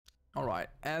Alright,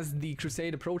 as the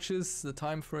crusade approaches, the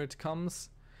time for it comes,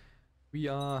 we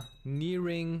are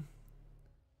nearing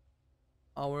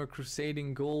our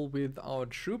crusading goal with our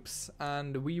troops,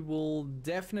 and we will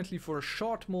definitely for a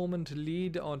short moment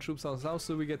lead our troops ourselves,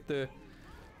 so we get the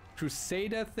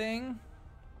Crusader thing.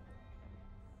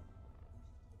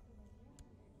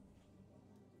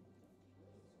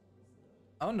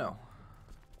 Oh no.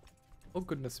 Oh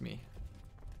goodness me.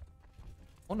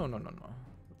 Oh no, no, no, no.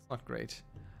 That's not great.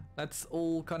 Let's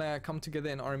all kind of come together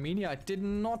in Armenia. I did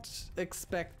not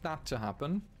expect that to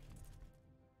happen.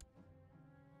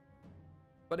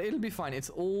 But it'll be fine. It's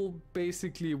all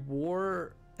basically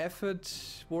war effort,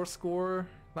 war score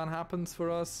that happens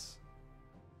for us.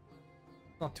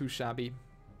 Not too shabby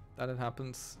that it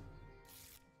happens.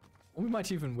 Or we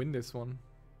might even win this one.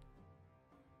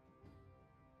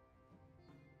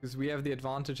 Because we have the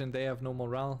advantage and they have no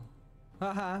morale.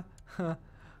 Haha.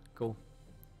 Cool.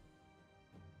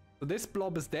 So this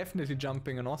blob is definitely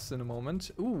jumping on us in a moment.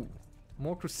 Ooh,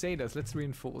 more Crusaders. Let's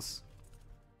reinforce.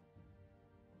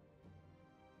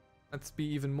 Let's be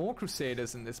even more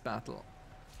Crusaders in this battle.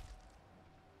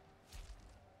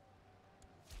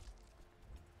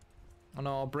 Oh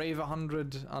no, Brave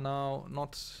 100 are now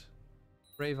not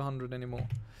Brave 100 anymore.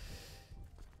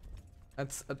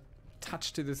 Let's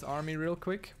attach to this army real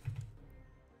quick.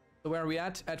 So where are we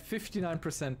at? At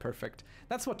 59%, perfect.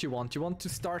 That's what you want. You want to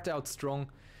start out strong.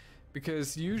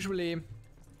 Because usually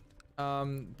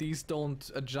these don't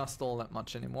adjust all that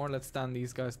much anymore. Let's stand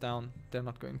these guys down. They're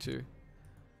not going to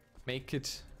make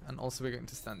it. And also we're going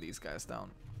to stand these guys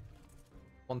down.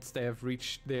 Once they have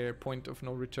reached their point of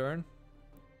no return.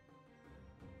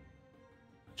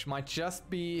 Which might just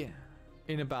be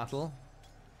in a battle.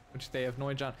 Which they have no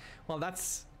idea. Well,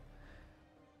 that's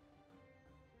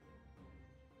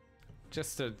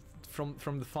just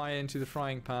from the fire into the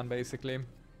frying pan, basically.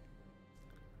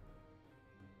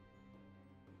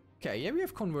 Okay, yeah, we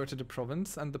have converted a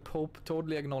province, and the Pope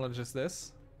totally acknowledges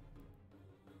this.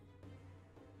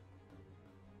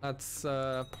 Let's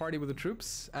party with the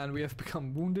troops, and we have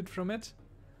become wounded from it.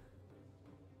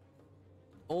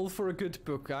 All for a good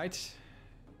book, right?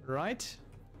 Right?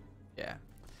 Yeah.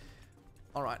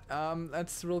 Alright,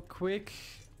 let's real quick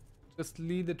just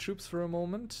lead the troops for a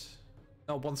moment.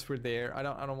 No, once we're there. I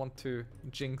don't want to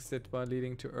jinx it by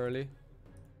leading too early.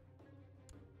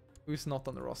 Who's not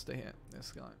on the roster here?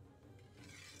 This guy.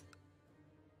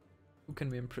 Who can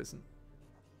we imprison?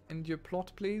 End your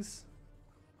plot, please.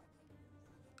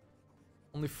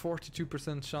 Only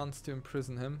 42% chance to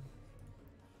imprison him.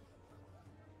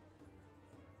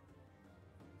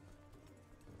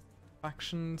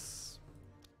 Factions.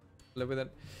 Live with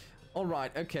it.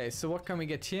 Alright, okay, so what can we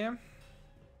get here?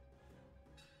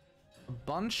 A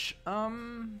bunch.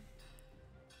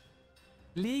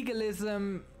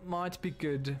 Legalism might be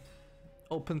good.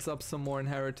 Opens up some more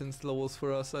inheritance levels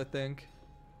for us, I think.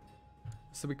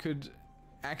 So we could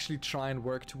actually try and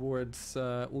work towards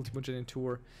Ultimo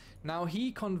Genitor. Now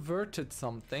he converted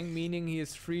something, meaning he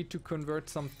is free to convert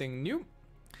something new.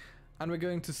 And we're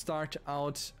going to start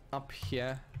out up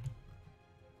here,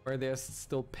 where there's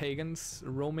still pagans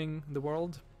roaming the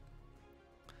world.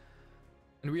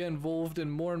 And we are involved in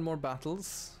more and more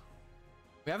battles.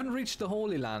 We haven't reached the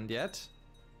Holy Land yet.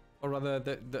 Or rather,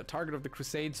 the target of the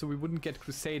crusade, so we wouldn't get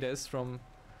Crusaders from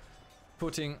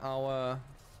putting our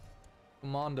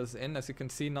commanders in. As you can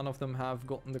see, none of them have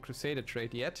gotten the Crusader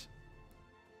trait yet.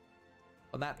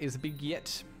 Well, that is a big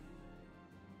yet.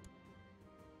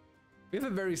 We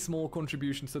have a very small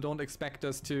contribution, so don't expect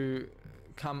us to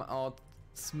come out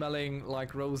smelling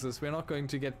like roses. We're not going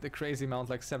to get the crazy amount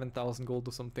like 7,000 gold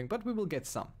or something, but we will get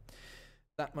some.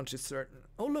 That much is certain.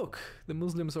 Oh look, the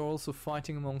Muslims are also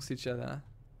fighting amongst each other.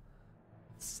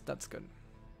 That's good.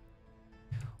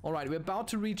 Alright, we're about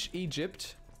to reach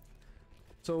Egypt.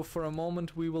 So for a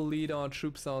moment we will lead our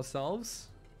troops ourselves.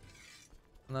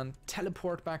 And then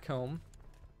teleport back home.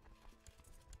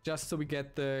 Just so we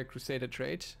get the Crusader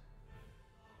trait.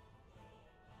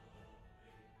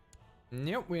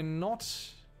 Nope, we're not.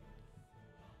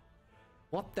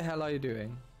 What the hell are you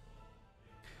doing?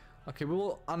 Okay, we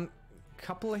will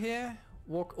uncouple here.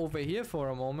 Walk over here for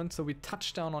a moment so we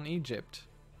touch down on Egypt.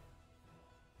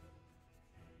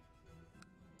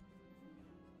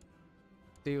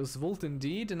 Deus Vult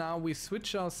indeed. Now we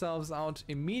switch ourselves out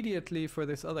immediately for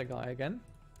this other guy again.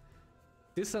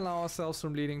 Disallow ourselves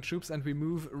from leading troops and we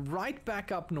move right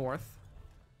back up north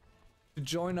to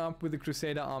join up with the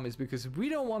Crusader armies because we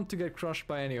don't want to get crushed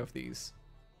by any of these.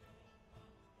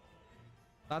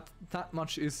 That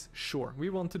much is sure. We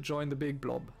want to join the big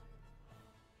blob.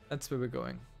 That's where we're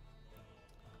going.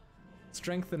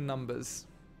 Strength in numbers.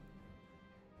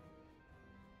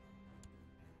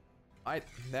 Right,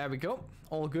 there we go.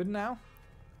 All good now.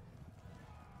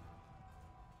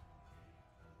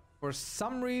 For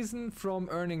some reason, from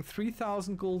earning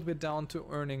 3,000 gold, we're down to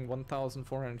earning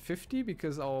 1,450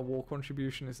 because our war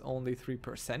contribution is only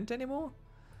 3% anymore.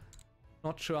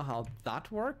 Not sure how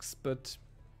that works, but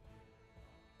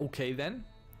okay then.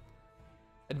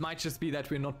 It might just be that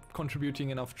we're not contributing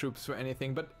enough troops for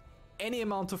anything, but any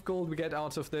amount of gold we get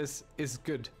out of this is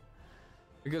good.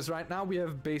 Because right now we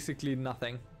have basically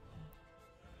nothing.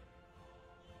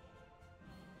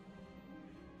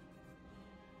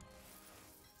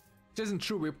 Which isn't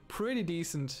true, we're pretty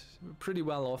decent, pretty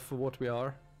well off for what we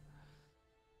are.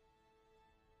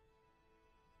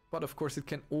 But of course it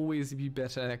can always be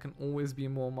better, there can always be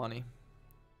more money.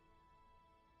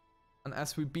 And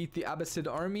as we beat the Abbasid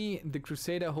army, the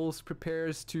Crusader host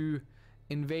prepares to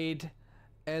invade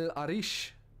El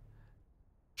Arish,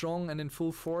 strong and in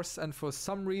full force, and for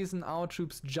some reason our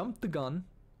troops jumped the gun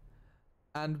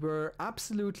and were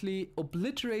absolutely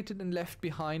obliterated and left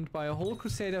behind by a whole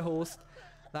Crusader host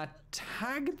that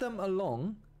tagged them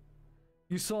along.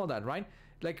 You saw that, right?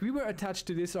 Like, we were attached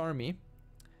to this army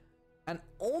and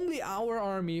only our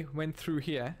army went through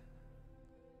here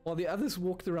while the others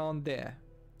walked around there.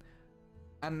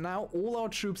 And now all our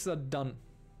troops are done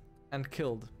and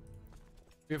killed.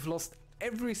 We've lost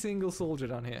every single soldier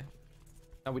down here.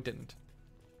 No, we didn't.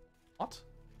 What?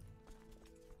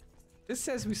 This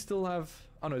says we still have...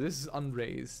 Oh no, this is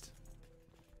unraised.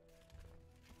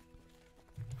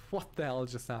 What the hell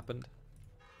just happened?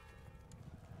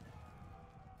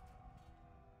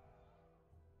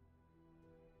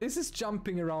 This is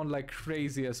jumping around like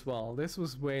crazy as well. This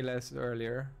was way less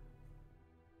earlier.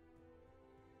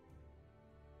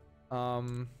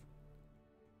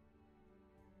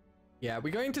 Yeah,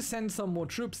 we're going to send some more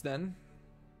troops then.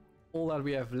 All that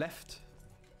we have left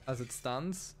as it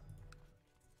stands.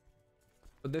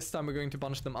 But this time we're going to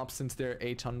bunch them up since they're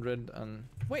 800 and...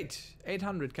 Wait,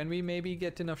 800, can we maybe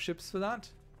get enough ships for that?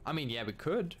 I mean, yeah, we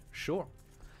could, sure.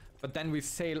 But then we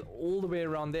sail all the way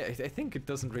around there. I think it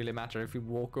doesn't really matter if we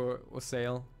walk or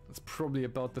sail. It's probably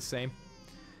about the same.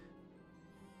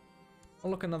 Oh,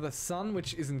 look, another son,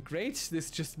 which isn't great. This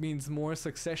just means more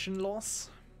succession loss.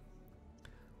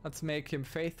 Let's make him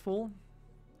faithful.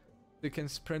 We can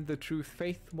spread the true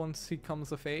faith once he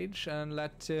comes of age and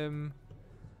let him...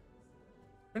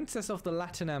 Princess of the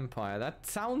Latin Empire. That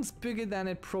sounds bigger than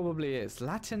it probably is.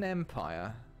 Latin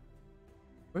Empire.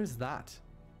 Where's that?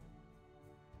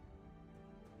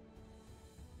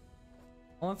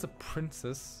 Oh, that's a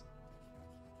princess.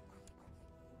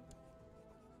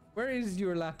 Where is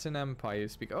your Latin Empire you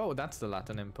speak? Oh, that's the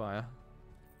Latin Empire.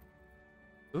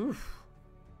 Oof.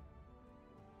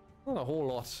 Not a whole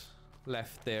lot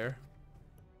left there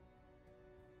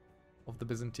of the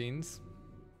Byzantines.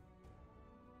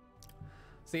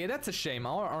 So yeah, that's a shame.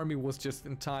 Our army was just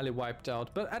entirely wiped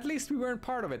out, but at least we weren't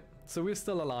part of it. So we're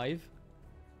still alive,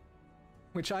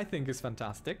 which I think is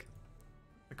fantastic.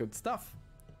 Good stuff.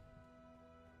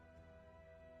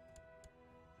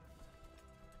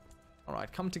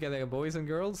 Alright, come together, boys and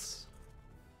girls.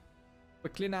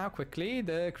 Quickly now, quickly.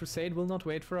 The crusade will not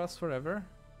wait for us forever.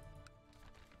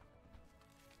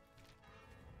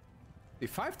 The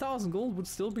 5,000 gold would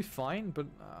still be fine, but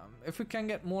if we can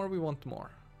get more, we want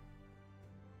more.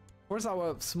 Of course,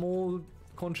 our small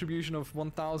contribution of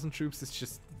 1,000 troops is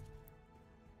just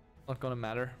not gonna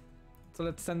matter. So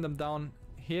let's send them down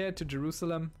here to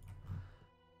Jerusalem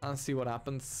and see what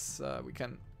happens. We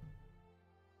can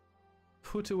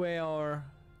put away our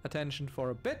attention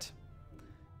for a bit,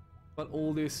 but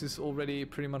all this is already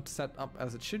pretty much set up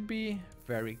as it should be.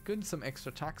 Very good. Some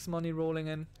extra tax money rolling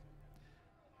in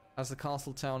as the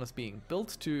castle town is being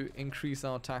built to increase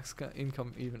our tax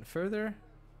income even further.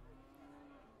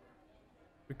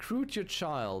 Recruit your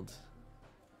child.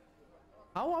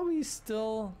 How are we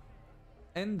still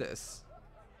in this?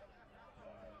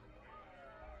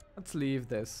 Let's leave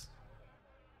this.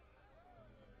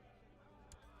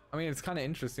 I mean, it's kind of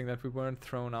interesting that we weren't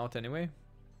thrown out anyway.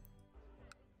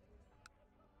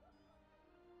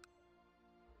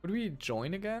 Would we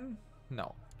join again?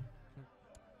 No.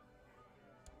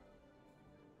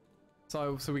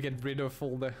 So we get rid of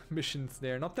all the missions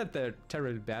there. Not that they're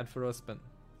terribly bad for us, but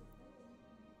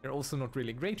they're also not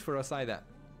really great for us either.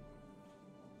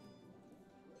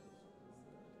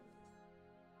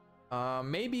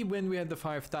 Maybe when we had the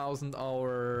 5,000,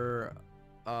 our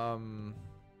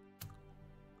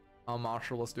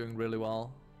marshal was doing really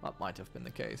well. That might have been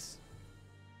the case.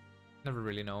 Never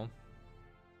really know.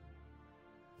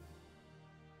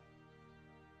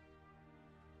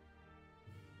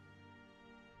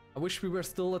 I wish we were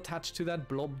still attached to that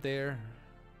blob there.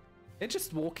 They're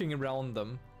just walking around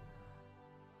them.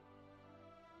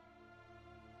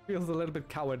 Feels a little bit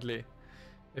cowardly,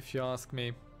 if you ask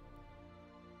me.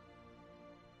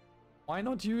 Why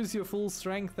not use your full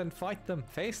strength and fight them,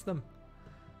 face them?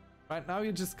 Right now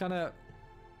you're just kind of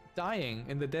dying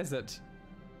in the desert.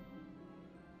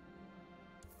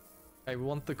 I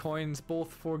want the coins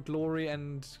both for glory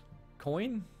and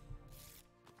coin,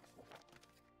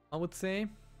 I would say.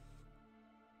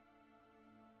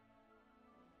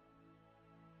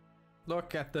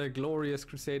 Look at the glorious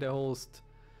Crusader host.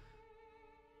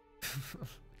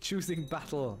 Choosing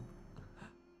battle.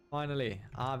 Finally.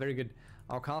 Ah, very good.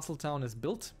 Our castle town is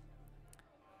built.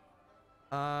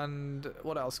 And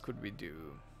what else could we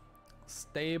do?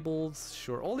 Stables,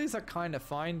 sure. All these are kind of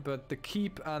fine, but the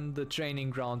keep and the training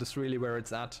ground is really where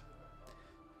it's at.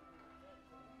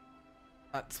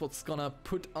 That's what's gonna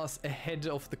put us ahead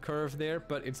of the curve there,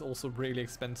 but it's also really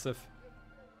expensive.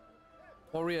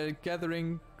 Warrior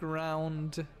gathering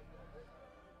ground.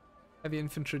 Heavy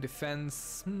infantry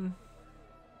defense.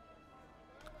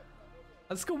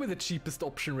 Let's go with the cheapest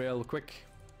option real quick.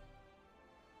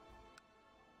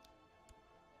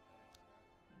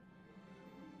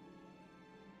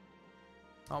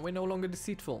 Are we no longer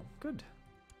deceitful? Good.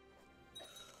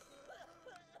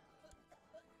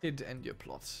 Did end your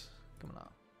plot. Come on now.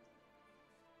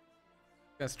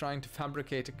 You guys trying to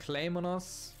fabricate a claim on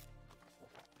us?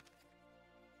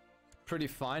 Pretty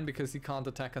fine because he can't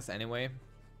attack us anyway.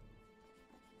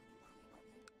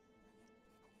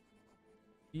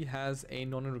 He has a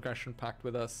non-aggression pact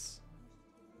with us.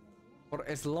 For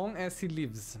as long as he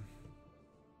lives.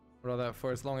 Rather,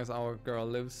 for as long as our girl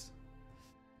lives.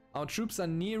 Our troops are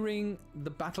nearing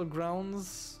the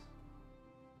battlegrounds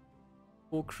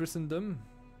for Christendom.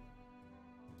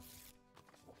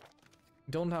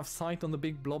 Don't have sight on the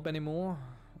big blob anymore.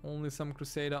 Only some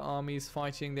Crusader armies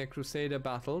fighting their Crusader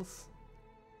battles.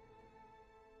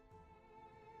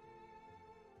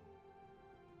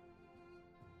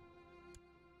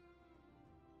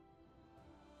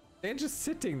 They're just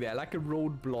sitting there like a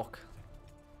roadblock.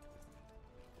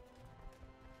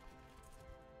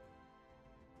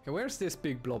 Okay, where's this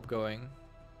big blob going?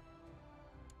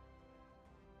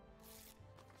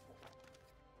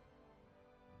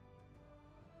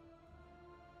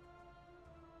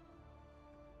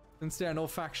 Since there are no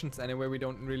factions anywhere, we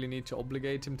don't really need to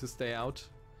obligate him to stay out.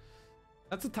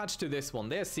 Let's attach to this one.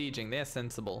 They're sieging, they're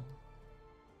sensible.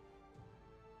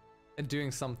 They're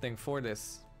doing something for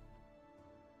this.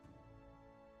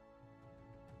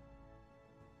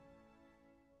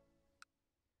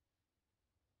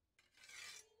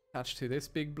 Attached to this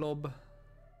big blob.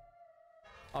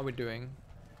 How are we doing?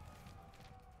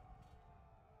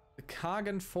 The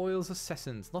Kagan foils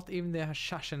assassins. Not even the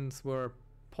Hashashins were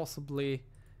possibly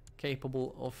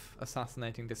capable of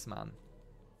assassinating this man.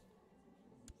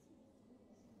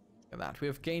 Look at that. We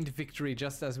have gained victory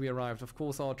just as we arrived. Of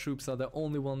course, our troops are the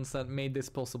only ones that made this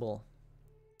possible.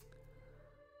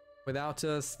 Without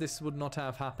us, this would not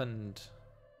have happened.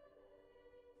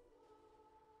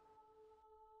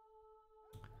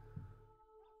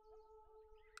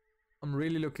 I'm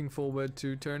really looking forward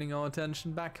to turning our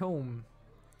attention back home.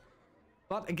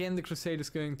 But again, the Crusade is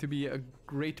going to be a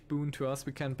great boon to us.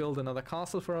 We can build another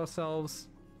castle for ourselves.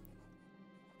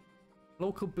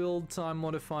 Local build time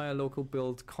modifier, local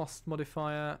build cost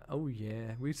modifier. Oh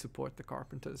yeah, we support the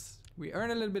carpenters. We earn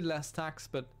a little bit less tax,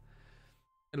 but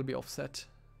it'll be offset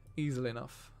easily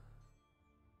enough.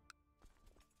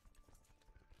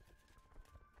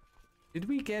 Did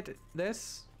we get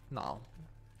this? No.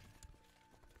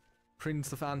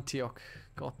 Prince of Antioch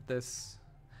got this.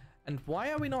 And why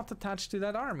are we not attached to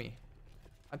that army?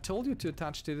 I told you to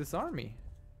attach to this army.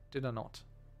 Did I not?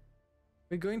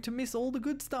 We're going to miss all the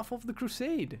good stuff of the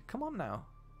Crusade. Come on now.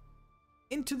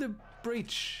 Into the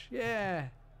breach. Yeah.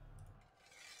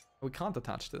 We can't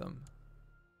attach to them.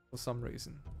 For some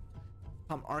reason.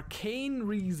 Some arcane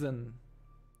reason.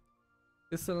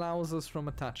 This allows us from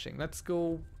attaching. Let's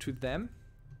go to them.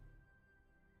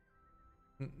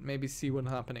 Maybe see what's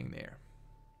happening there.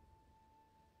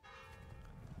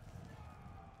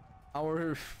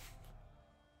 Our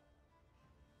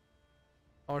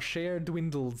share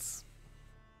dwindles.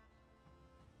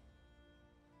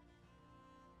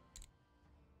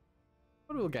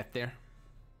 But we'll get there.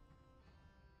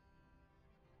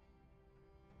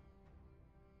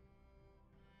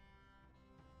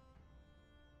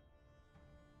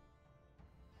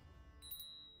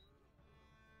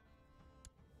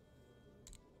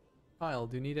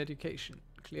 Child, you need education.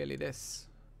 Clearly this.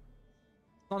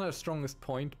 Not our strongest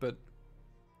point, but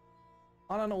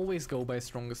I don't always go by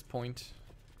strongest point.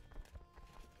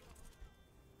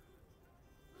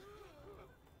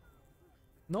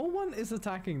 No one is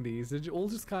attacking these. They're all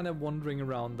just kind of wandering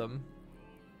around them.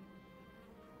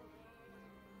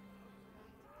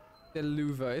 The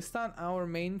Luva, is that our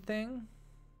main thing?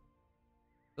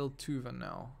 Build Tuva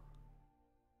now.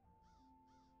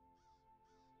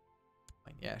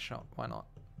 Fine, yeah, sure, why not?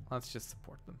 Let's just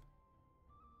support them.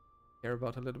 Care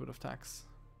about a little bit of tax.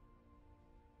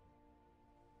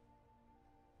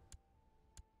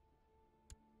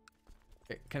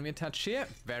 Okay, can we attach here?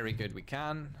 Very good, we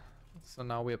can. So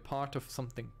now we're part of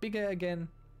something bigger again.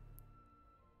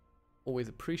 Always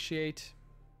appreciate.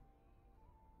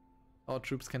 Our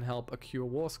troops can help accrue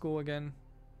war score again.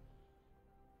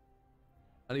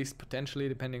 At least potentially,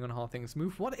 depending on how things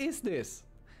move. What is this?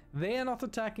 They are not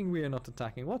attacking, we are not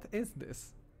attacking. What is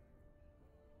this?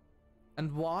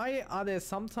 And why are there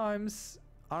sometimes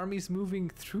armies moving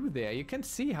through there? You can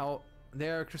see how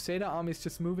there are Crusader armies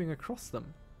just moving across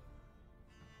them.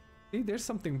 See, there's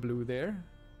something blue there.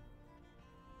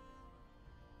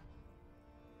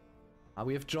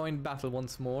 We have joined battle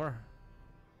once more.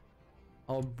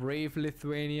 Our brave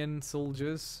Lithuanian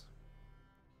soldiers.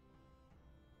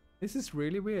 This is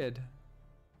really weird.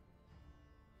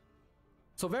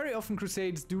 So very often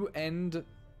crusades do end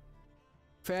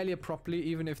fairly abruptly,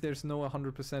 even if there's no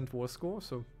 100% war score,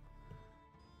 so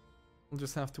we'll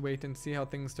just have to wait and see how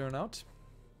things turn out.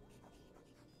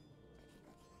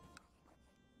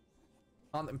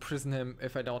 Can't imprison him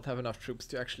if I don't have enough troops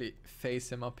to actually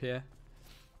face him up here.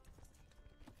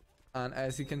 And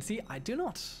as you can see, I do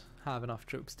not have enough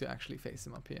troops to actually face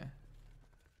him up here.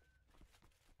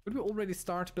 Could we already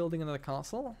start building another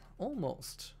castle?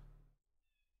 Almost.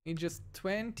 Need just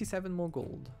 27 more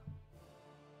gold.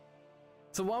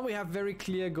 So while we have very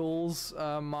clear goals,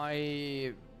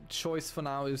 my choice for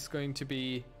now is going to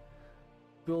be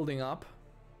building up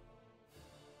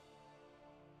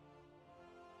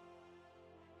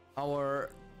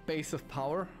our base of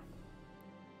power.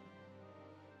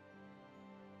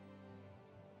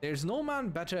 There's no man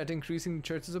better at increasing the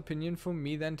church's opinion for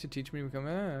me than to teach me to become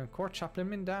a court chaplain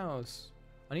Mindaugas.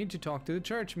 I need to talk to the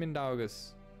church,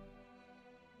 Mindaugas.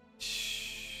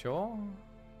 Sure.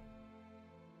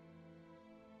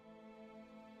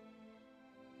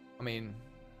 I mean,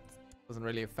 it doesn't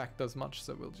really affect us much,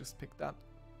 so we'll just pick that.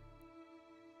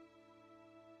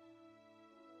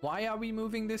 Why are we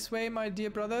moving this way, my dear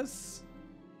brothers?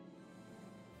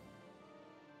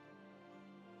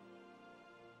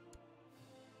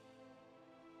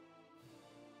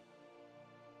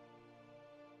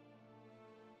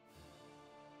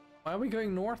 Why are we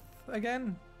going north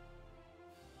again?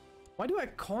 Why do I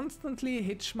constantly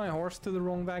hitch my horse to the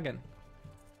wrong wagon?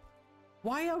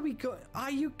 Why are we going?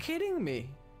 Are you kidding me?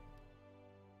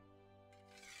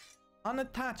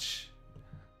 Unattach.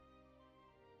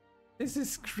 This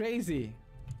is crazy.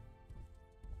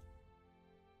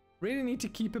 Really need to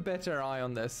keep a better eye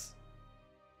on this.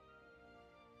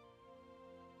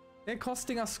 They're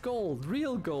costing us gold,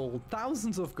 real gold,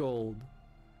 thousands of gold.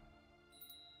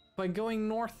 By going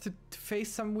north to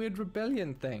face some weird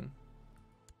rebellion thing.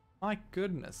 My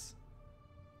goodness.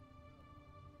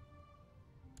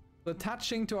 So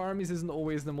attaching to armies isn't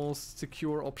always the most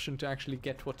secure option to actually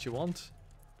get what you want.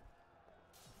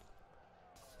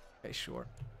 Okay, sure.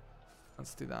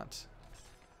 Let's do that.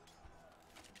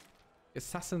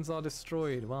 Assassins are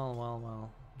destroyed. Well, well,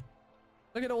 well.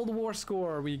 Look at all the war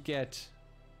score we get.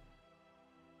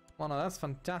 Oh no, that's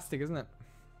fantastic, isn't it?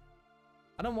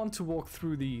 I don't want to walk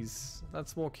through these.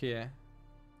 Let's walk here.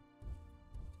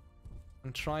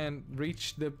 And try and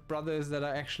reach the brothers that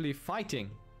are actually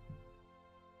fighting.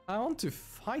 I want to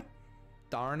fight,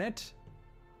 darn it.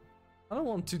 I don't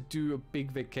want to do a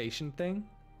big vacation thing.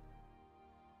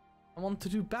 I want to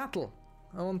do battle.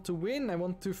 I want to win. I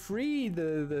want to free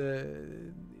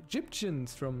the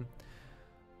Egyptians from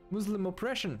Muslim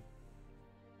oppression.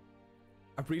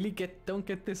 I really don't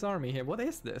get this army here. What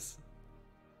is this?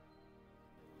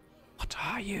 What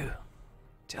are you?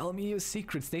 Tell me your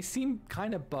secrets. They seem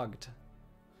kind of bugged.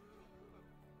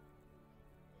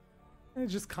 They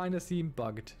just kind of seem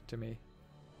bugged to me.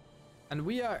 And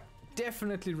we are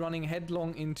definitely running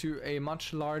headlong into a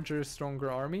much larger,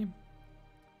 stronger army.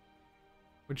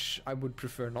 Which I would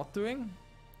prefer not doing.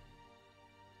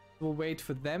 We'll wait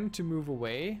for them to move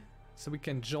away. So we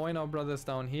can join our brothers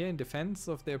down here in defense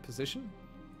of their position.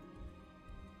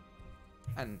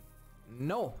 And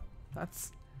no,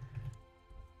 that's...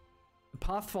 The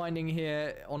pathfinding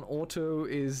here on auto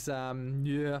is,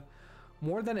 yeah,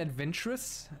 more than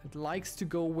adventurous. It likes to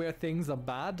go where things are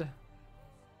bad.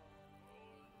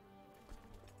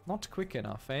 Not quick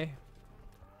enough, eh?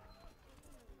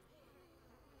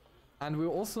 And we're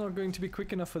also not going to be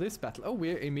quick enough for this battle. Oh,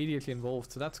 we're immediately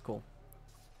involved, so that's cool.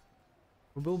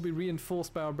 We will be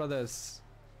reinforced by our brothers.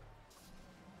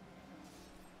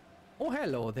 Oh,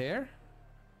 hello there.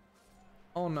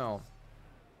 Oh no.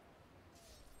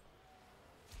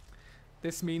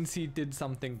 This means he did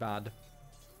something bad.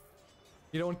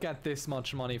 You don't get this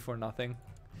much money for nothing.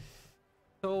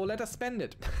 So let us spend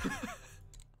it.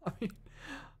 I mean,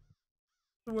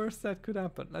 the worst that could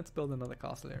happen. Let's build another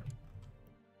castle here.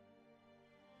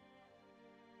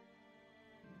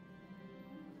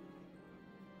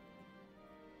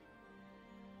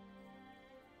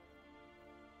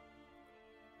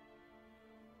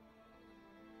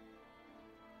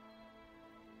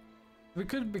 We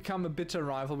could become a bitter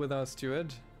rival with our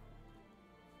steward,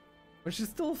 which is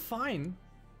still fine,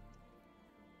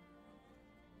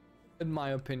 in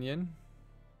my opinion.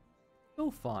 Still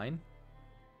fine.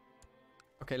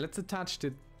 Okay, let's attach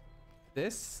to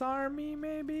this army,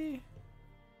 maybe?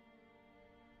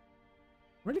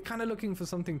 Really kind of looking for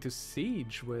something to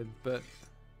siege with, but...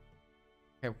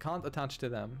 Okay, we can't attach to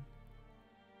them.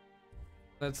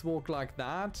 Let's walk like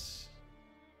that.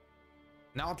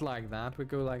 Not like that, we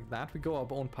go like that. We go our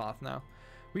own path now.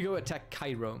 We go attack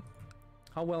Cairo.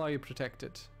 How well are you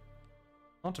protected?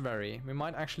 Not very. We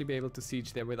might actually be able to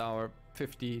siege there with our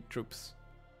 50 troops.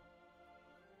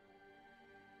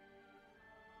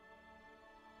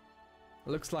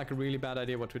 Looks like a really bad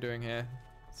idea what we're doing here.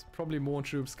 There's probably more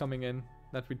troops coming in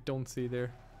that we don't see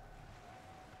there.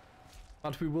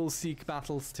 But we will seek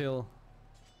battle still.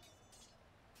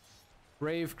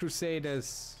 Brave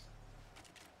Crusaders.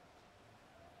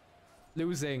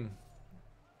 Losing.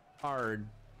 Hard.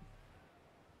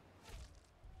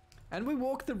 And we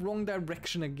walk the wrong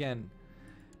direction again.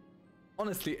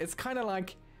 Honestly, it's kind of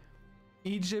like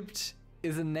Egypt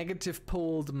is a negative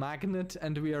poled magnet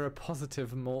and we are a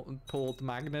positive poled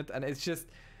magnet, and it's just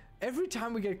every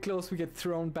time we get close we get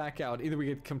thrown back out. Either we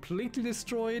get completely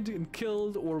destroyed and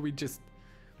killed, or we just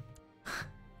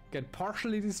get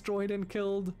partially destroyed and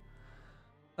killed.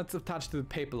 Let's attach to the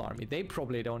Papal Army. They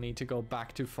probably don't need to go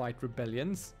back to fight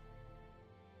rebellions.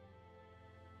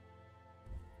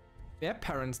 Their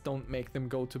parents don't make them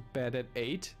go to bed at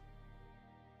 8.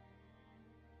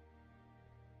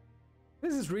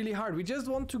 This is really hard. We just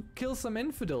want to kill some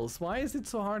infidels. Why is it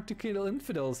so hard to kill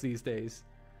infidels these days?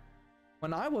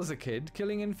 When I was a kid,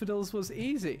 killing infidels was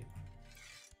easy.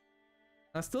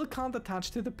 I still can't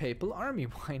attach to the Papal Army.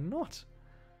 Why not?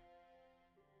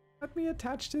 Let me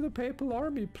attach to the Papal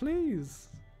Army, please.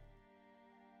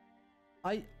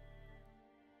 I'm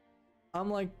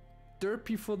like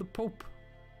derpy for the Pope.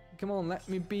 Come on, let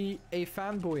me be a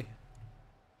fanboy.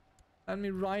 Let me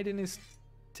ride in his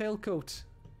tailcoat.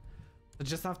 I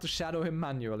just have to shadow him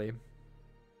manually.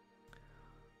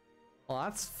 Well,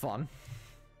 that's fun.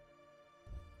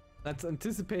 Let's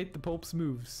anticipate the Pope's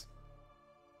moves.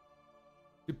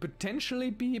 To potentially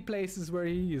be places where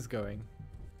he is going.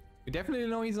 We definitely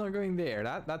know he's not going there.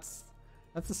 That's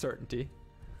a certainty.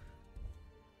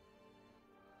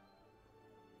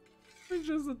 We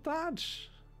just attach.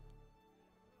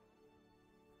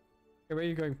 Okay, where are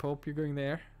you going, Pope? You're going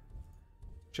there.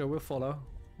 Sure, we'll follow.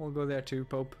 We'll go there too,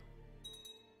 Pope.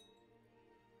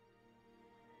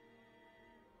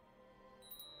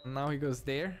 And now he goes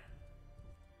there.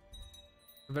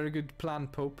 A very good plan,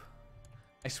 Pope.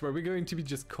 I swear we're going to be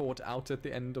just caught out at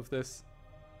the end of this.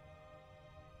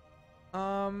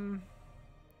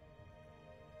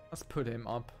 Let's put him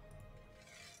up.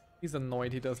 He's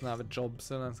annoyed he doesn't have a job,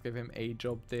 so let's give him a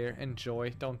job there. Enjoy.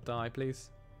 Don't die, please.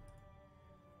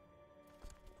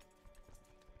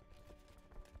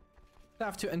 I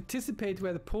have to anticipate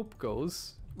where the Pope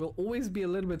goes. We'll always be a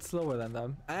little bit slower than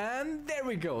them. And there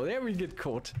we go. There we get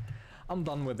caught. I'm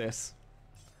done with this.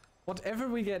 Whatever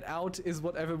we get out is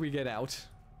whatever we get out.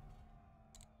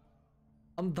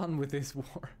 I'm done with this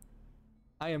war.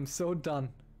 I am so done.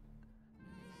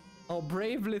 Our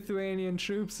brave Lithuanian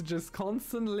troops are just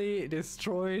constantly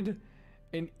destroyed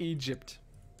in Egypt.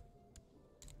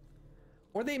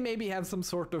 Or they maybe have some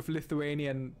sort of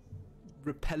Lithuanian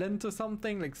repellent or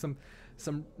something, like some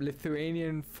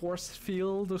Lithuanian force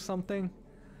field or something.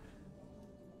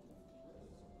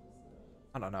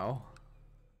 I don't know.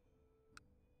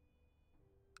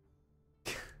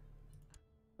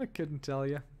 I couldn't tell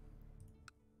you.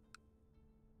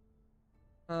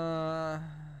 I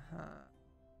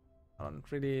don't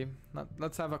really...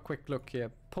 let's have a quick look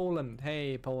here. Poland.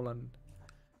 Hey, Poland.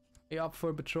 Are you up for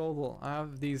a betrothal? I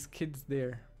have these kids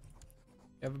there.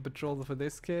 You have a betrothal for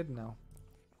this kid? No.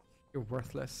 You're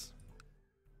worthless.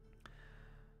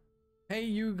 Hey,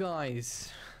 you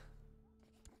guys.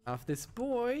 Have this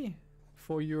boy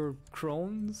for your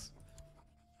crones?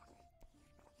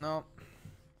 No.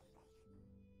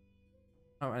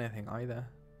 Or anything either.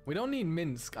 We don't need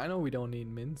Minsk. I know we don't need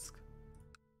Minsk.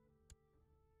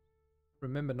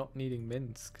 Remember not needing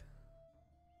Minsk.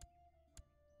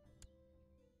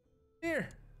 Here.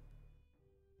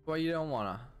 Well, you don't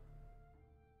wanna.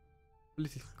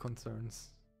 Political concerns.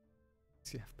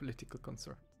 You have political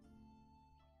concerns.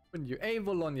 When you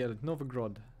Volonyel,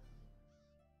 Novgorod.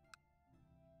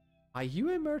 Are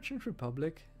you a merchant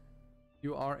republic?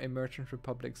 You are a merchant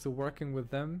republic, so working with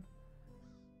them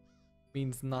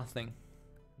means nothing.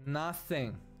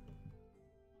 Nothing.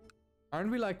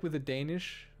 Aren't we like with the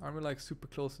Danish? Aren't we like super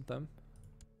close with them?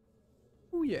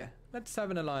 Oh yeah, let's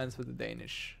have an alliance with the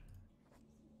Danish.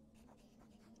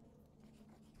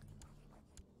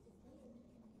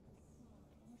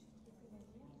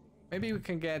 Maybe we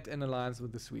can get an alliance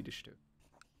with the Swedish too.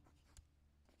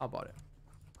 How about it?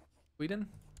 Sweden?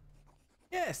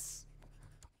 Yes!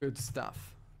 Good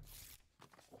stuff.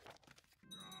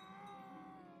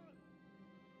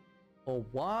 Oh,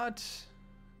 what?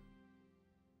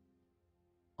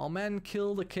 Our men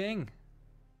kill the king.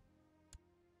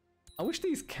 I wish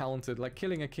these counted. Like,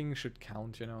 killing a king should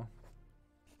count, you know.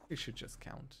 It should just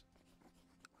count.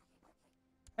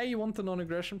 Hey, you want the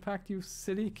non-aggression pact, you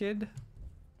silly kid?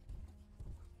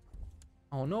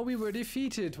 Oh no, we were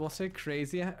defeated. What a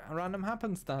crazy random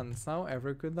happenstance.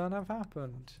 However could that have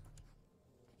happened?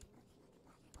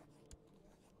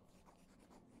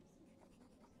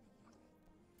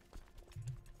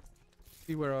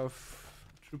 See where our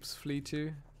troops flee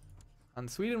to.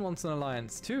 And Sweden wants an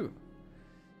alliance too.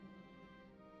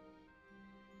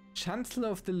 Chancellor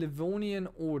of the Livonian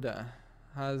Order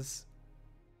has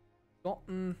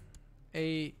gotten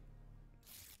a...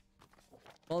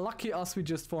 Well, lucky us, we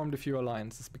just formed a few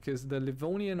alliances, because the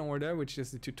Livonian Order, which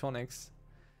is the Teutonics,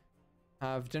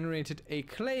 have generated a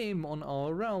claim on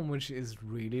our realm, which is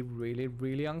really, really,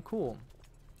 really uncool.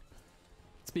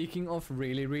 Speaking of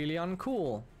really, really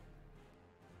uncool.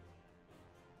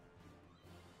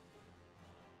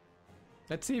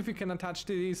 Let's see if we can attach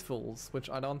to these fools, which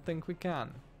I don't think we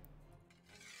can.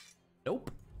 Nope.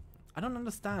 I don't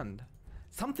understand.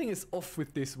 Something is off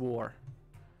with this war.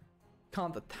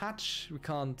 Can't attach, we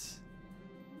can't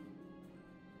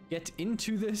get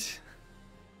into this.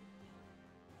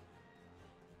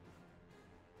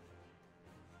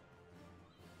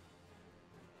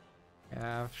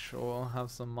 Yeah, sure,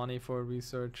 have some money for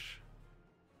research.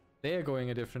 They are going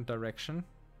a different direction.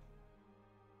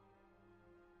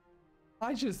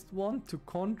 I just want to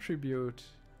contribute.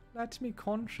 Let me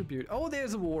contribute. Oh,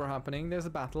 there's a war happening, there's a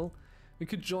battle. We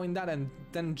could join that and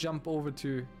then jump over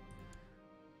to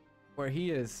where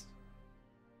he is.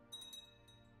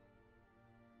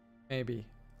 Maybe.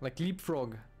 Like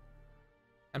leapfrog.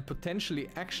 And potentially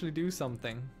actually do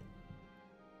something.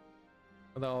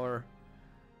 With our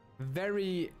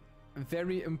very,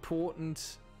 very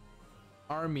important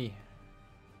army.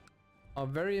 Our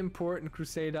very important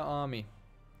Crusader army.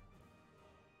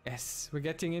 Yes, we're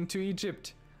getting into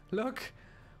Egypt. Look,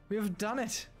 we have done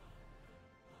it.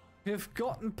 We have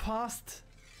gotten past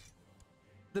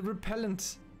the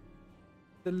repellent.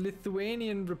 The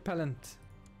Lithuanian repellent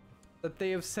that they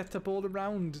have set up all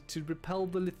around to repel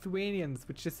the Lithuanians,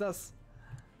 which is us.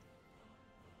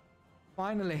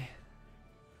 Finally.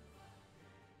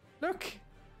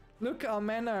 Look, our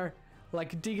men are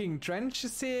like digging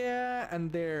trenches here,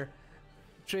 and they're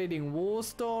trading war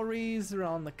stories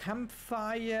around the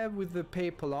campfire with the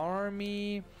papal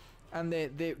army, and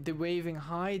they're waving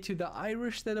hi to the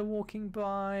Irish that are walking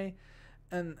by,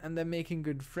 and they're making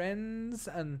good friends,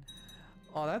 and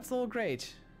oh, that's all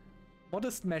great.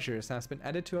 Modest measures has been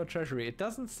added to our treasury. It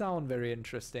doesn't sound very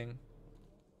interesting.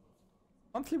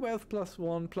 Monthly wealth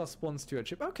 +1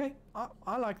 stewardship. Okay,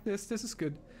 I like this. This is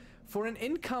good. For an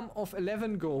income of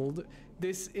 11 gold,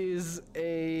 this is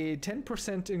a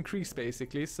 10% increase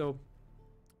basically, so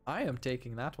I am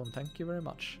taking that one. Thank you very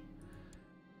much.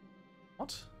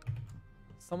 What?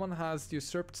 Someone has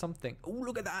usurped something. Oh,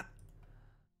 look at that.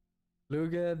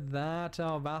 Look at that,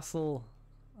 our vassal.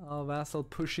 Our vassal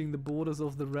pushing the borders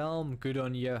of the realm. Good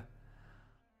on you.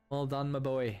 Well done, my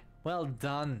boy. Well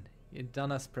done. You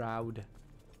done us proud.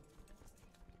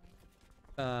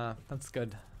 That's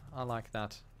good. I like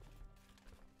that.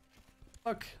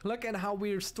 Look at how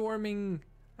we're storming,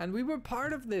 and we were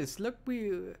part of this. Look,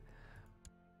 we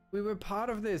were part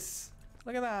of this.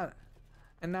 Look at that.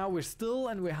 And now we're still,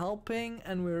 and we're helping,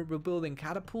 and we're building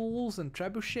catapults and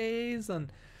trebuchets,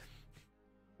 and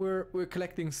we're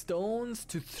collecting stones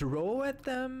to throw at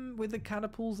them with the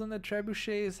catapults and the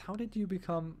trebuchets. How did you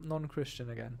become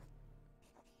non-Christian again?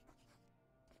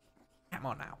 Come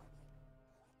on now.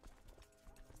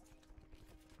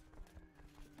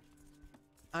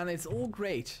 And it's all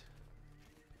great.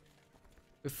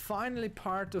 We're finally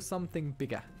part of something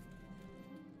bigger.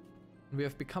 We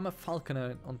have become a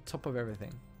falconer on top of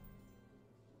everything.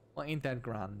 Well, ain't that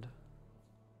grand?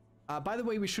 By the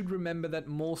way, we should remember that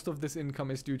most of this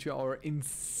income is due to our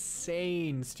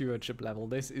insane stewardship level.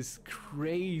 This is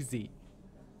crazy.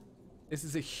 This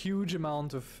is a huge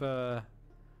amount of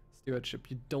stewardship.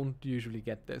 You don't usually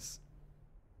get this.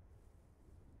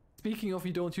 Speaking of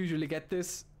you don't usually get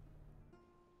this,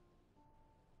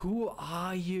 who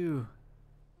are you?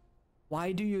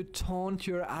 Why do you taunt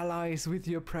your allies with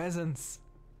your presence?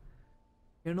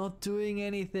 You're not doing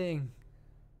anything.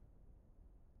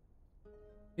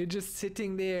 You're just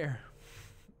sitting there,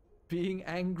 being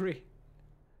angry.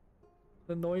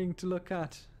 Annoying to look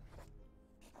at.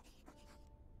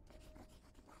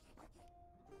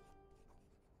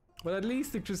 But at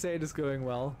least the Crusade is going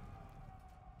well.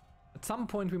 At some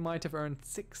point we might have earned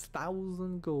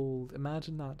 6,000 gold.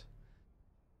 Imagine that.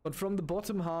 But from the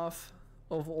bottom half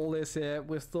of all this here,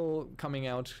 we're still coming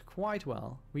out quite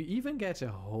well. We even get a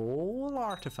whole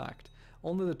artifact.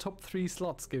 Only the top 3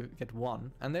 slots get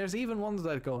one. And there's even ones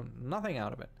that go nothing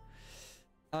out of it.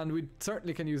 And we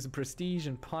certainly can use the prestige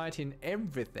and piety and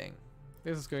everything.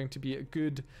 This is going to be a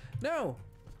good... No!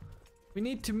 We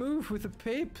need to move with the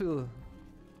papal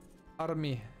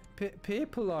army.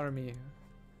 Papal army.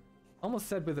 Almost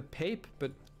said with a pape,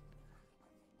 but...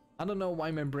 I don't know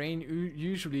why my brain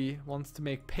usually wants to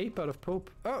make pape out of pope.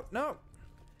 Oh, no!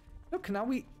 Look,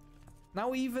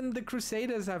 now even the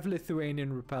Crusaders have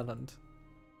Lithuanian repellent.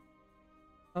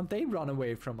 And they run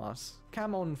away from us.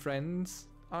 Come on, friends.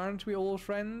 Aren't we all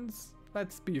friends?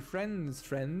 Let's be friends,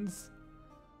 friends.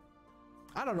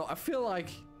 I don't know, I feel like...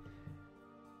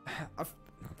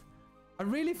 I'm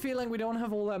really feeling we don't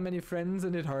have all that many friends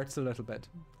and it hurts a little bit.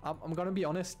 I'm gonna be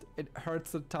honest, it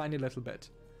hurts a tiny little bit.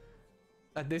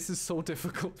 That this is so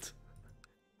difficult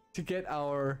to get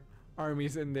our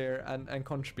armies in there and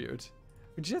contribute.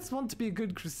 We just want to be a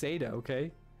good Crusader,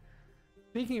 okay?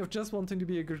 Speaking of just wanting to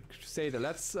be a good Crusader,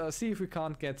 let's see if we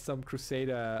can't get some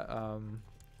Crusader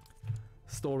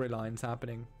storylines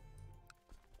happening.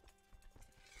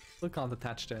 Still can't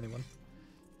attach to anyone.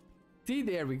 See,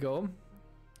 there we go.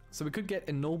 So we could get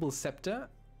a noble scepter.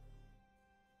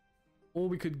 Or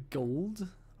we could gold.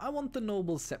 I want the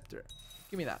noble scepter.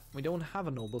 Give me that. We don't have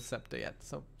a noble scepter yet,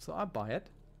 so I buy it.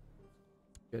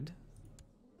 Good.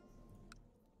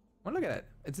 Well, look at it.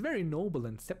 It's very noble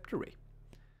and sceptery.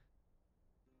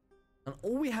 And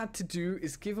all we had to do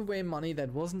is give away money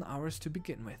that wasn't ours to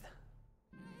begin with.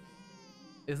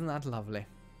 Isn't that lovely?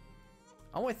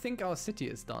 Oh, I think our city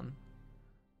is done.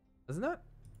 Isn't it?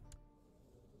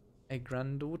 A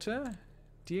granddaughter?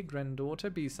 Dear granddaughter,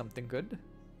 be something good.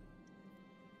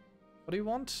 What do you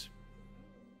want?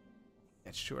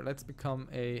 Yeah, sure, let's become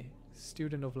a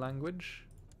student of language.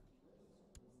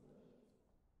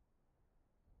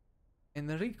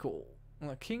 Enrico,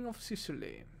 King of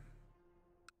Sicily.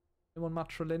 Anyone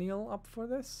matrilineal up for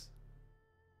this?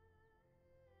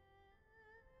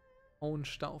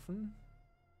 Hohenstaufen.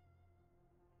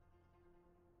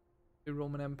 The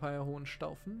Roman Empire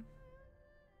Hohenstaufen.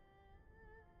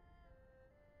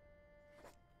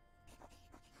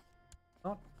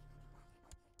 Not.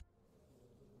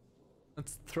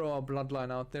 Let's throw our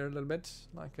bloodline out there a little bit,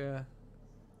 like a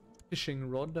fishing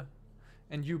rod.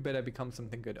 And you better become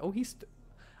something good. Oh, he's...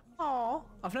 Oh,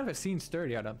 I've never seen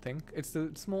Sturdy, I don't think. It's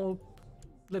the small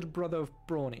little brother of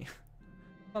Brawny.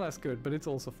 Well, that's good, but it's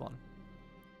also fun.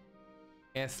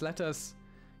 Yes, let us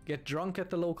get drunk at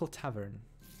the local tavern.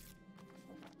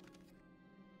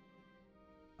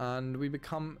 And we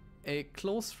become a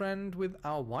close friend with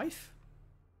our wife?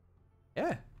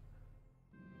 Yeah.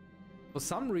 For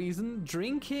some reason,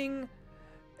 drinking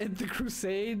at the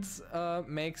Crusades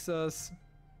makes us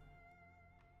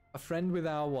a friend with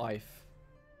our wife.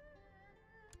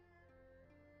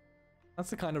 That's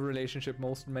the kind of relationship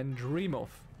most men dream of.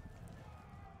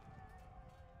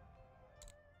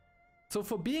 So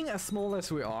for being as small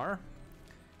as we are,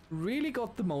 really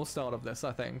got the most out of this,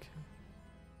 I think.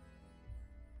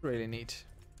 Really neat.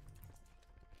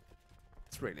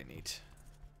 It's really neat.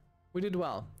 We did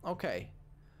well. Okay.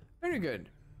 Very good.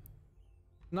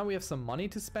 Now we have some money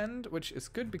to spend, which is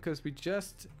good because we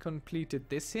just completed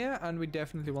this here and we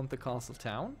definitely want the castle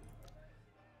town.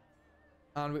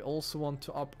 And we also want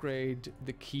to upgrade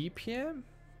the keep here,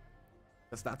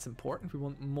 because that's important. We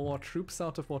want more troops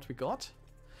out of what we got.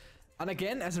 And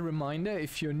again, as a reminder,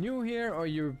 if you're new here or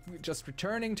you're just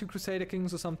returning to Crusader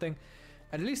Kings or something,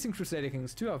 at least in Crusader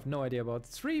Kings 2, I have no idea about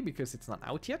 3 because it's not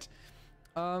out yet.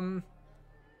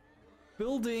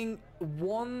 Building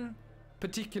one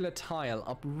particular tile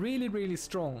up really, really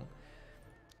strong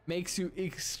makes you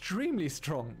extremely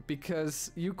strong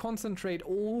because you concentrate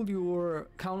all your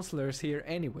counselors here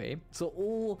anyway. So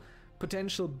all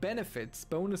potential benefits,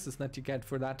 bonuses that you get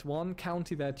for that one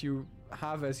county that you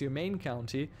have as your main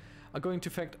county are going to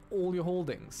affect all your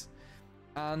holdings.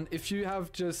 And if you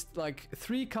have just like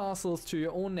 3 castles to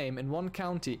your own name in one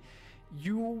county,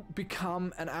 you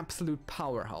become an absolute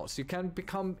powerhouse. You can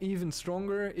become even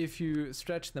stronger if you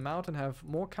stretch them out and have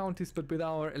more counties, but with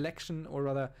our election, or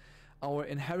rather our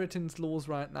inheritance laws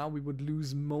right now, we would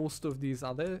lose most of these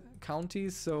other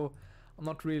counties, so I'm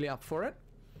not really up for it.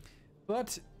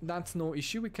 But that's no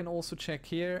issue. We can also check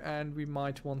here, and we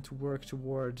might want to work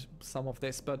toward some of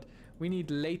this, but we need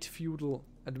late feudal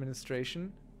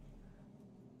administration,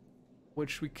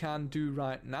 which we can do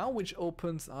right now, which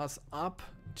opens us up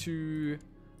to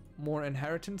more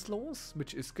inheritance laws,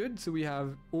 which is good. So we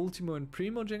have Ultimo and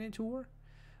Primogeniture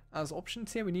as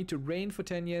options here. We need to reign for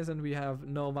 10 years, and we have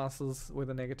no vassals with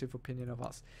a negative opinion of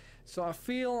us. So I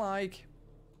feel like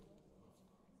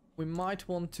we might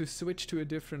want to switch to a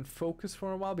different focus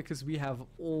for a while, because we have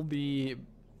all the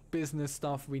business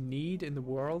stuff we need in the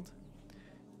world.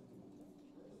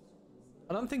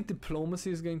 I don't think diplomacy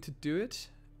is going to do it,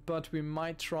 but we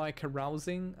might try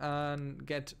carousing and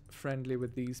get friendly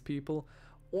with these people.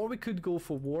 Or we could go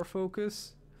for war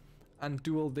focus and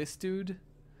duel this dude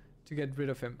to get rid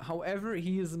of him. However,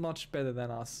 he is much better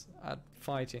than us at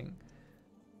fighting,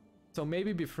 so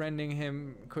maybe befriending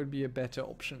him could be a better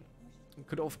option. We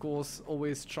could of course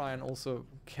always try and also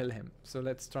kill him, so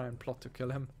let's try and plot to kill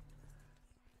him.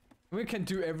 We can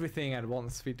do everything at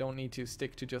once. We don't need to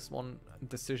stick to just one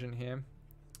decision here.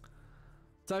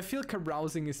 So I feel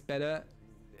carousing is better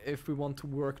if we want to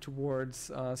work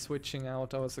towards switching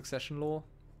out our succession law.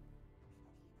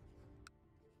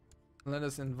 Let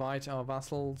us invite our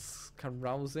vassals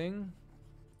carousing.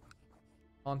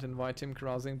 Can't invite him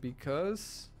carousing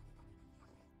because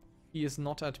he is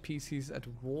not at peace, he's at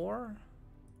war.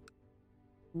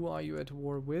 Who are you at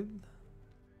war with?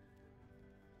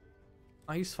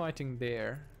 Ah, he's fighting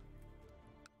there.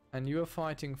 And you are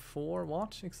fighting for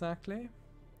what exactly?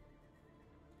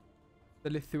 The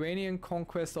Lithuanian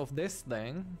conquest of this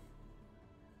thing,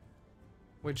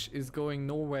 which is going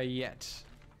nowhere yet.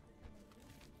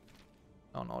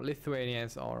 Oh no, Lithuania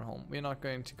is our home. We're not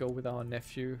going to go with our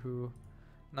nephew who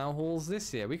now holds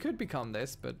this here. We could become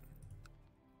this, but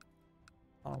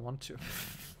I don't want to.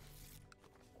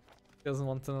 Doesn't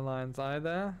want an alliance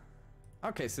either.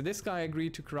 Okay, so this guy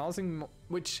agreed to carousing,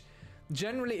 which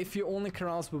generally if you only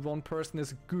carouse with one person,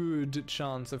 there's a good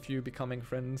chance of you becoming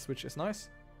friends, which is nice.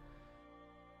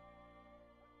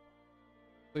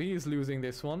 So he is losing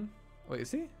this one. Oh,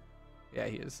 is he? Yeah,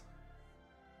 he is.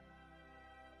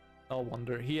 No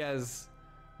wonder. He has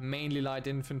mainly light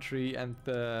infantry, and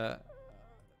the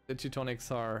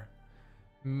Teutonics are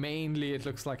mainly, it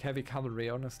looks like, heavy cavalry,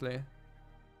 honestly.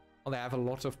 Well, they have a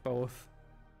lot of both.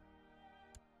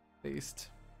 At least.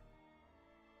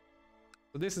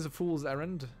 So this is a fool's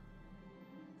errand.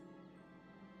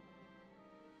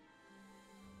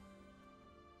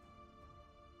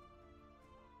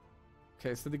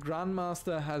 Okay, so the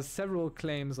Grandmaster has several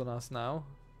claims on us now,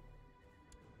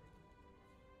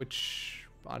 which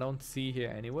I don't see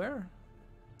here anywhere.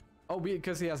 Oh,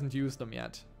 because he hasn't used them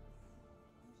yet.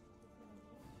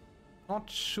 Not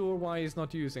sure why he's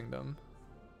not using them.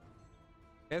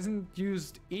 He hasn't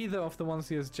used either of the ones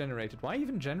he has generated. Why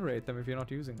even generate them if you're not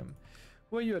using them?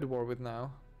 Who are you at war with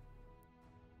now?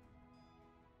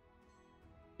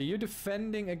 You're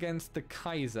defending against the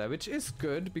Kaiser, which is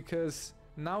good because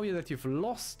now that you've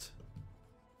lost,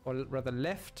 or rather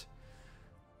left,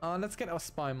 let's get our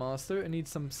Spy Master. I need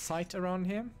some sight around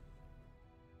here.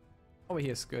 Over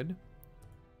here is good.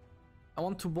 I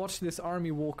want to watch this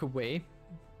army walk away,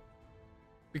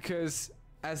 because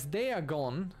as they are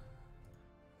gone,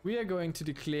 we are going to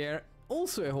declare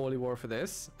also a holy war for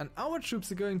this, and our troops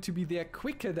are going to be there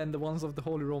quicker than the ones of the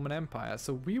Holy Roman Empire,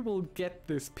 so we will get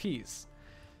this peace.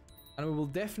 And we will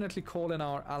definitely call in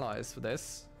our allies for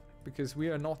this, because we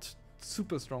are not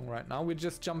super strong right now. We're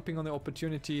just jumping on the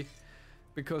opportunity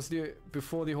because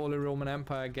before the Holy Roman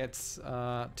Empire gets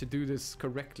to do this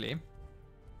correctly.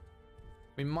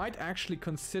 We might actually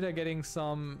consider getting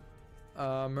some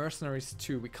mercenaries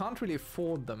too. We can't really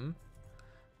afford them,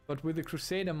 but with the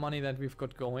Crusader money that we've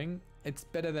got going, it's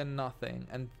better than nothing.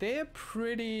 And they're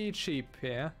pretty cheap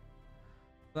here.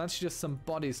 That's just some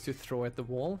bodies to throw at the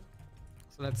wall.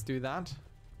 So let's do that.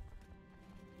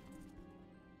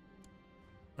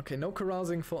 Okay, no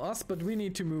carousing for us, but we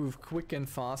need to move quick and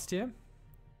fast here.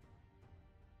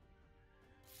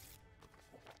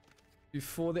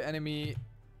 Before the enemy,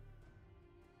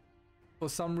 for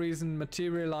some reason,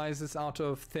 materializes out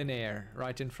of thin air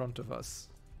right in front of us.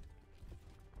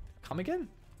 Come again?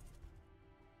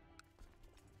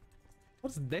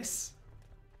 What's this?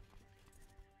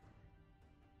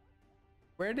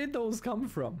 Where did those come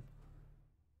from?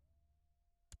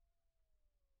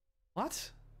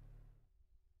 What?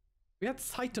 We had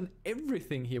sight on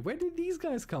everything here. Where did these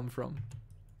guys come from?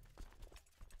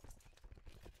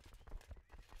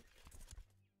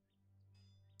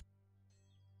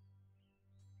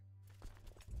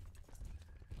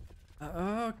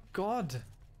 Oh God.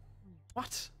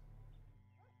 What?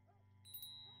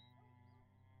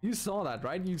 You saw that,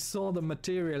 right? You saw them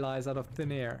materialize out of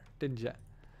thin air, didn't you?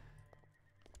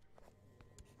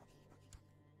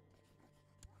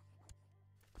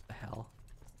 The hell?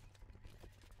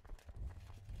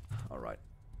 Alright.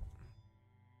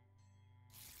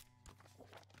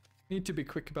 Need to be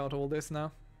quick about all this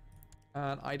now.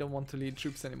 And I don't want to lead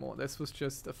troops anymore. This was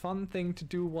just a fun thing to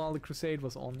do while the crusade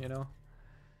was on, you know?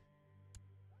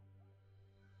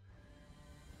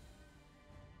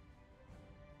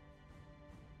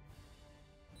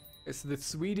 So the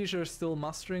Swedish are still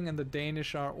mustering and the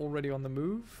Danish are already on the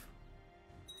move.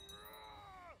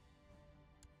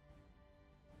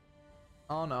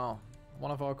 Oh no,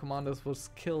 one of our commanders was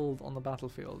killed on the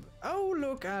battlefield. Oh,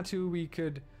 look at who we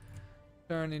could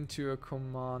turn into a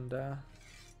commander.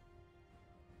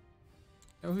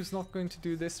 You know who's not going to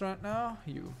do this right now?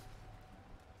 You.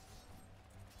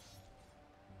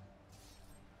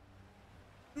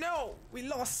 No, we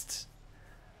lost.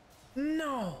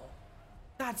 No.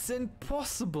 That's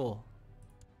impossible!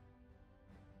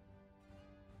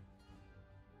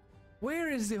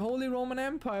 Where is the Holy Roman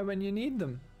Empire when you need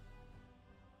them?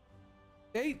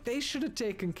 They should have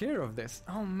taken care of this.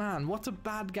 Oh man, what a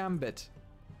bad gambit.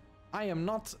 I am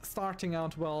not starting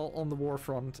out well on the war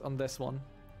front on this one.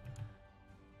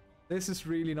 This is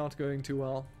really not going too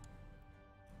well.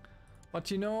 But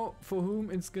you know for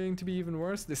whom it's going to be even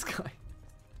worse? This guy.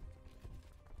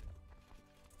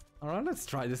 Alright, let's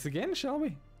try this again, shall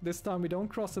we? This time we don't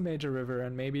cross a major river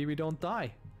and maybe we don't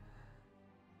die.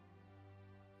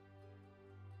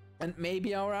 And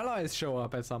maybe our allies show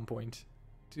up at some point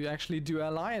to actually do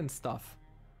alliance stuff.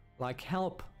 Like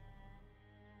help.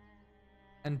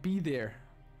 And be there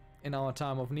in our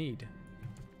time of need.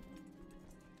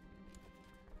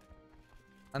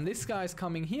 And this guy's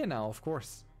coming here now, of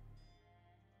course.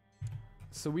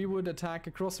 So we would attack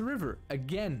across the river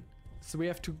again. So we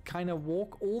have to kind of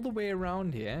walk all the way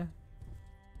around here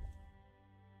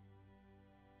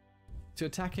to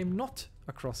attack him not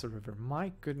across a river.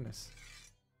 My goodness.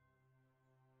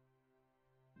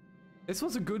 This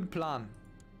was a good plan.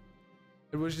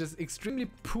 It was just extremely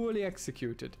poorly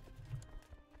executed.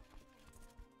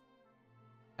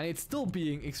 And it's still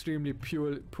being extremely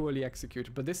poorly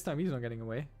executed. But this time he's not getting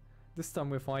away. This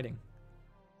time we're fighting.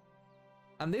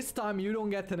 And this time you don't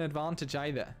get an advantage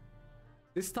either.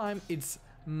 This time it's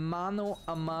mano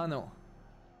a mano.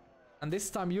 And this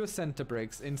time your center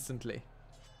breaks instantly.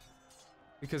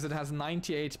 Because it has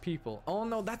 98 people. Oh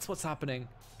no, that's what's happening.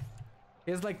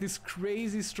 He has like this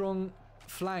crazy strong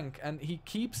flank and he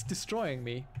keeps destroying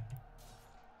me.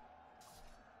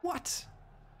 What?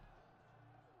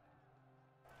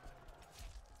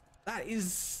 That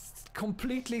is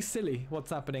completely silly what's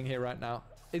happening here right now.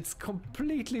 It's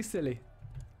completely silly.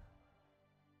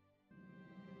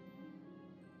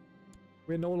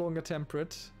 We're no longer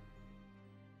temperate.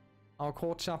 Our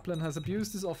court chaplain has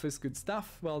abused his office. Good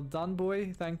stuff. Well done,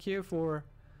 boy. Thank you for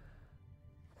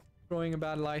throwing a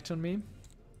bad light on me.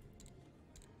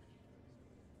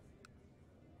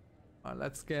 Alright,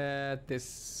 let's get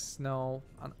this. No,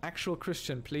 an actual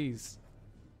Christian, please.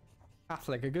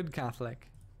 Catholic, a good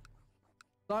Catholic.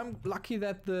 So I'm lucky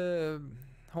that the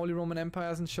Holy Roman Empire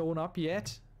hasn't shown up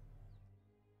yet.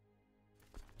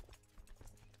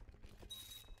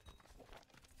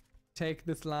 Take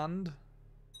this land.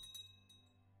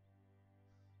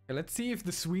 Okay, let's see if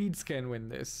the Swedes can win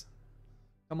this.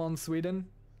 Come on, Sweden.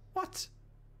 What?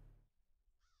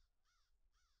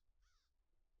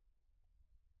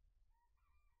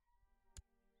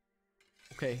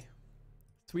 Okay.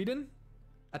 Sweden,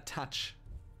 attach.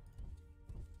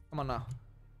 Come on now.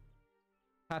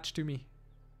 Attach to me.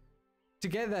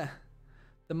 Together,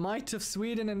 the might of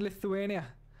Sweden and Lithuania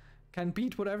can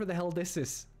beat whatever the hell this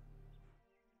is.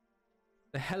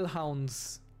 The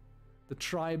hellhounds, the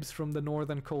tribes from the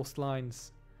northern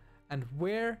coastlines. And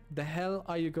where the hell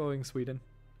are you going, Sweden?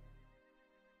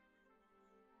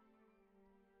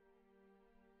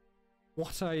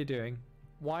 What are you doing?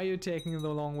 Why are you taking the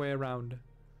long way around?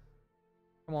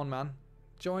 Come on, man.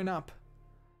 Join up.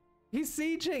 He's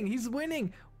sieging. He's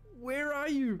winning. Where are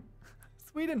you?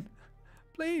 Sweden,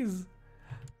 please.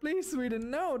 Please, Sweden.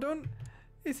 No, don't.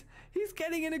 He's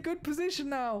getting in a good position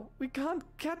now. We can't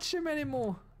catch him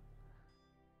anymore.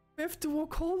 We have to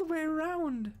walk all the way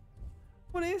around.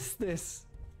 What is this?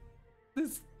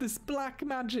 This black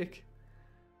magic.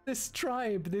 This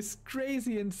tribe, this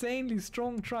crazy, insanely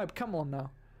strong tribe. Come on now.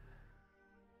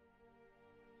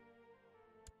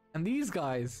 And these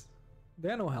guys,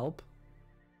 they're no help.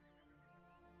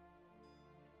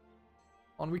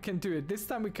 And we can do it. This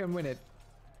time we can win it.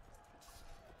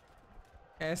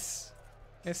 Yes.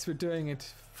 Yes, we're doing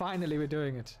it. Finally, we're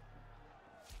doing it.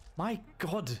 My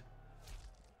God.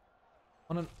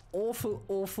 On an awful,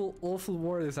 awful, awful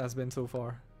war this has been so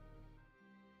far.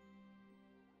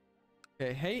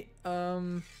 Okay, hey,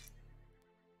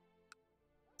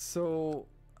 so,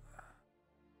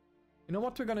 you know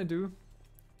what we're gonna do?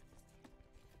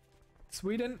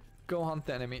 Sweden, go hunt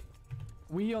the enemy.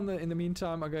 We, in the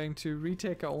meantime, are going to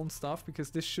retake our own stuff because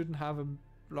this shouldn't have a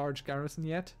large garrison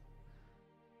yet.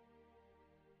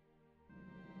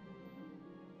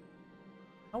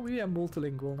 Oh, we are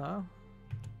multilingual now.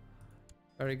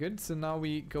 Very good. So now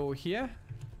we go here.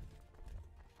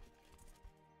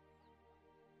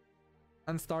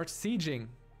 And start sieging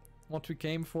what we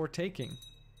came for taking.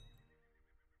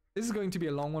 This is going to be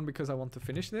a long one because I want to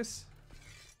finish this.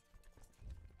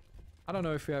 I don't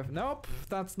know if we have... Nope,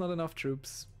 that's not enough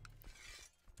troops.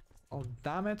 Oh,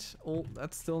 damn it. Oh,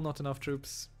 that's still not enough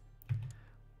troops.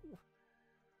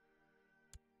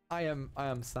 I am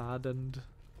saddened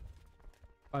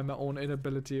by my own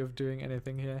inability of doing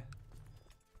anything here.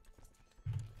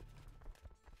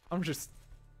 I'm just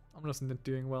not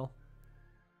doing well.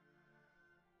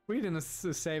 Sweden is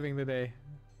saving the day.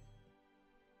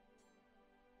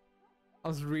 I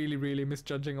was really, really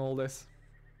misjudging all this.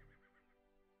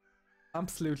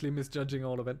 Absolutely misjudging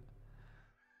all of it.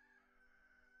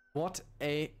 What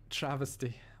a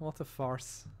travesty. What a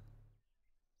farce.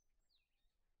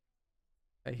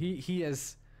 He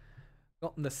has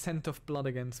gotten the scent of blood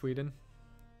again, Sweden.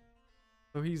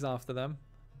 So he's after them.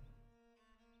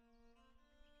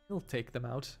 He'll take them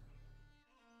out.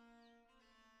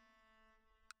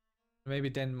 Maybe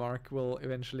Denmark will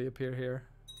eventually appear here.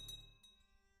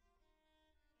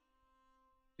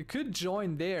 You could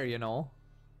join there, you know.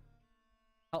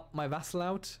 Help my vassal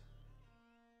out.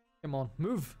 Come on,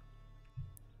 move.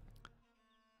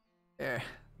 Yeah,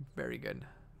 very good.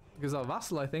 Because our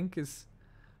vassal, I think, is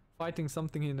fighting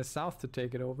something in the south to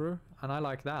take it over. And I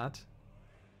like that.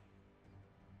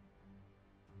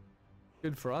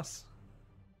 Good for us.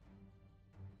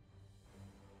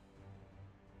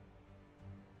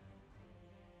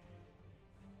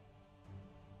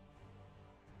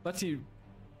 But he...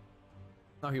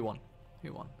 No, he won.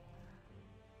 He won.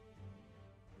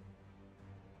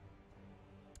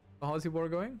 So how's the war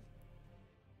going?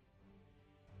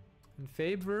 In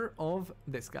favor of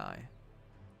this guy.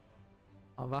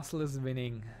 Our vassal is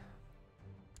winning.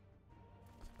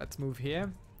 Let's move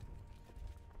here.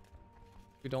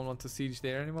 We don't want to siege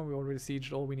there anymore. We already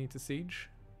sieged all we need to siege.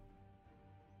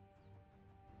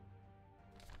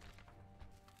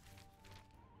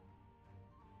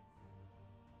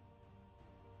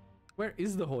 Where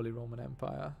is the Holy Roman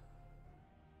Empire?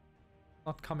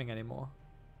 Not coming anymore.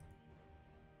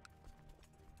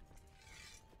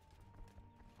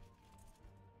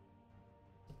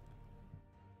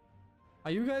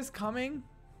 Are you guys coming?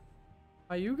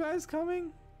 Are you guys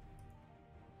coming?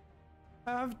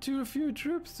 I have too few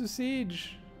troops to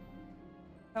siege.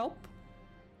 Help.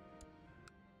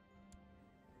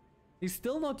 He's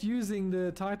still not using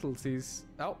the titles. He's...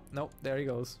 Oh, no, there he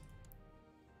goes.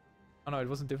 Oh no, it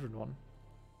was a different one.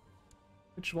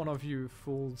 Which one of you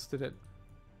fools did it?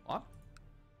 What?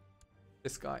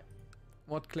 This guy.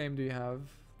 What claim do you have?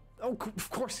 Oh, of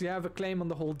course you have a claim on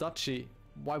the whole duchy.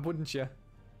 Why wouldn't you?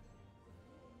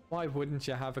 Why wouldn't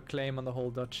you have a claim on the whole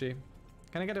duchy?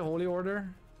 Can I get a holy order?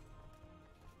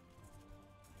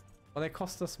 Well, they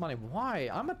cost us money. Why?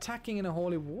 I'm attacking in a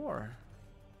holy war.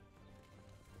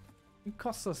 It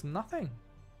costs us nothing.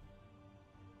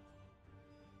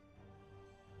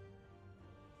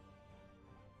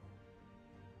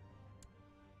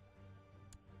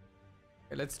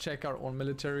 Okay, let's check our own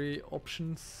military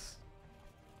options.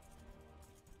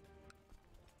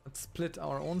 Let's split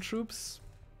our own troops.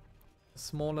 The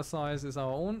smaller size is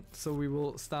our own, so we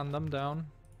will stand them down.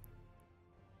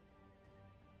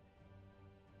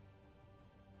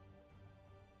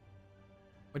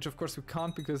 Which of course we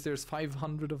can't because there's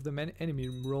 500 of the enemy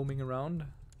roaming around.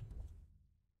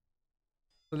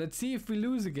 So let's see if we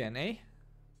lose again, eh?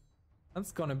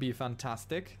 That's gonna be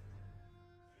fantastic.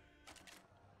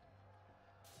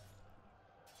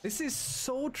 This is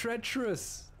so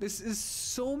treacherous. This is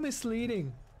so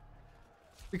misleading.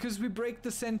 Because we break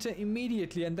the center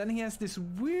immediately, and then he has this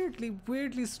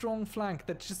weirdly strong flank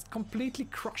that just completely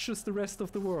crushes the rest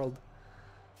of the world.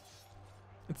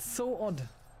 It's so odd.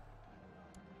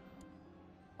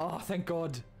 Oh, thank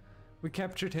God. We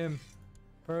captured him.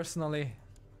 Personally.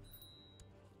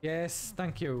 Yes,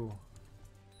 thank you.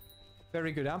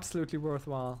 Very good, absolutely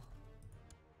worthwhile.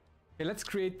 Okay, let's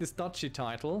create this duchy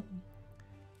title.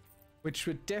 Which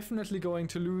we're definitely going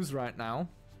to lose right now.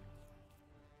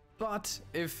 But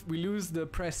if we lose the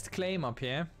pressed claim up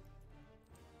here...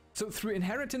 So through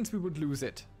inheritance we would lose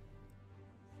it.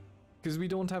 Because we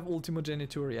don't have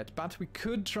ultimogeniture yet. But we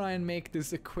could try and make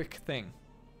this a quick thing.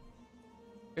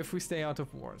 If we stay out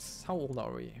of wars. How old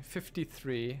are we?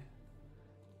 53.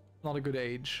 Not a good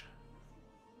age.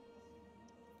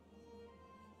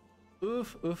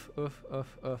 Oof.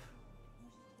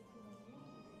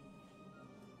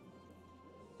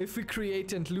 If we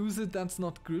create and lose it, that's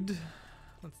not good.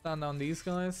 Let's stand down these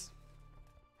guys.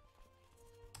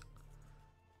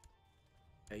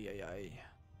 Ay.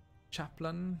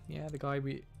 Chaplain, yeah, the guy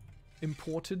we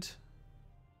imported.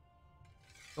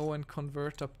 Go and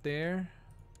convert up there.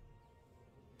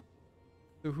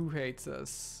 So who hates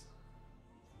us?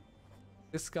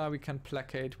 This guy we can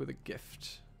placate with a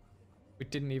gift. We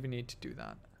didn't even need to do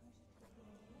that.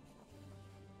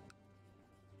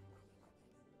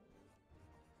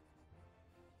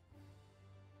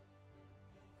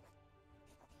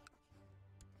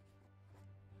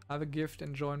 Have a gift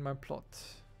and join my plot.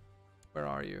 Where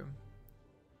are you?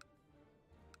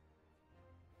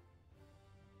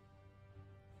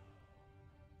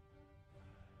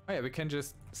 Oh yeah, we can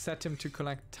just set him to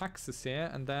collect taxes here,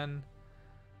 and then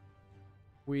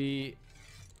we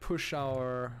push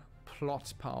our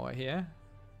plot power here.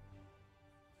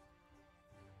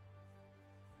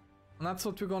 And that's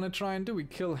what we're gonna try and do. We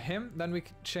kill him, then we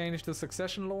change the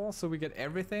succession law so we get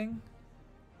everything.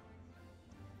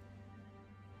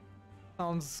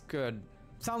 Sounds good.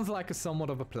 Sounds like a somewhat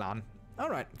of a plan.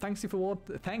 Alright, thank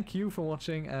you for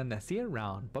watching, and see you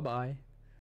around. Bye bye.